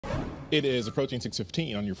It is approaching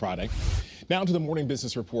 6:15 on your Friday. Now to the morning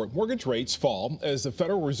business report. Mortgage rates fall as the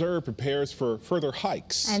Federal Reserve prepares for further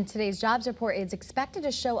hikes. And today's jobs report is expected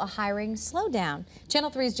to show a hiring slowdown.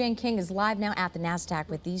 Channel 3's Jane King is live now at the NASDAQ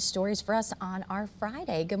with these stories for us on our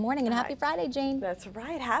Friday. Good morning and happy Friday, Jane. That's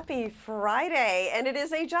right. Happy Friday. And it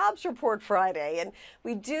is a jobs report Friday. And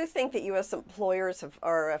we do think that U.S. employers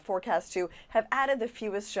are forecast to have added the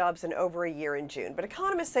fewest jobs in over a year in June. But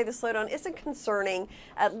economists say the slowdown isn't concerning,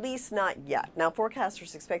 at least not yet. Now,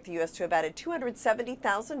 forecasters expect the U.S. to have added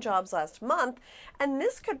 270,000 jobs last month, and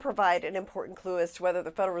this could provide an important clue as to whether the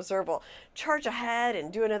Federal Reserve will charge ahead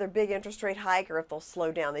and do another big interest rate hike or if they'll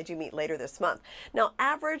slow down. They do meet later this month. Now,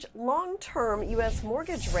 average long-term U.S.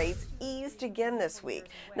 mortgage rates eased again this week.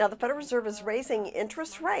 Now, the Federal Reserve is raising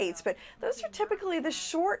interest rates, but those are typically the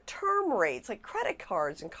short-term rates like credit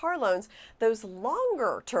cards and car loans. Those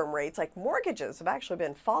longer-term rates like mortgages have actually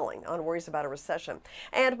been falling on worries about a recession.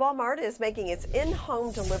 And Walmart is making its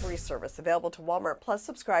in-home delivery service available to Walmart Plus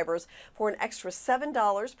subscribers for an extra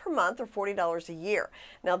 $7 per month or $40 a year.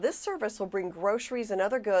 Now, this service will bring groceries and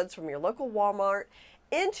other goods from your local Walmart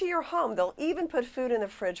into your home. They'll even put food in the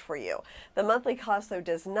fridge for you. The monthly cost, though,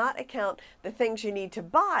 does not account the things you need to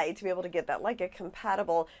buy to be able to get that, like a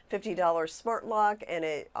compatible $50 smart lock and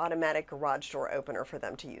an automatic garage door opener for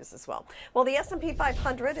them to use as well. Well, the S&P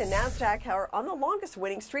 500 and NASDAQ are on the longest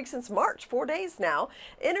winning streak since March, 4 days now.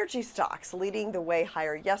 Energy stocks leading the way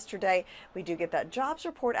higher yesterday. We do get that jobs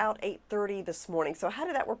report out 8:30 this morning. So ahead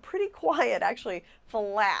of that, we're pretty quiet, actually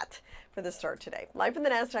flat for the start today. Live from the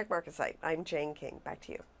NASDAQ market site, I'm Jane King. Back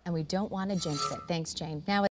to you. And we don't want to jinx it. Thanks, Jane. Now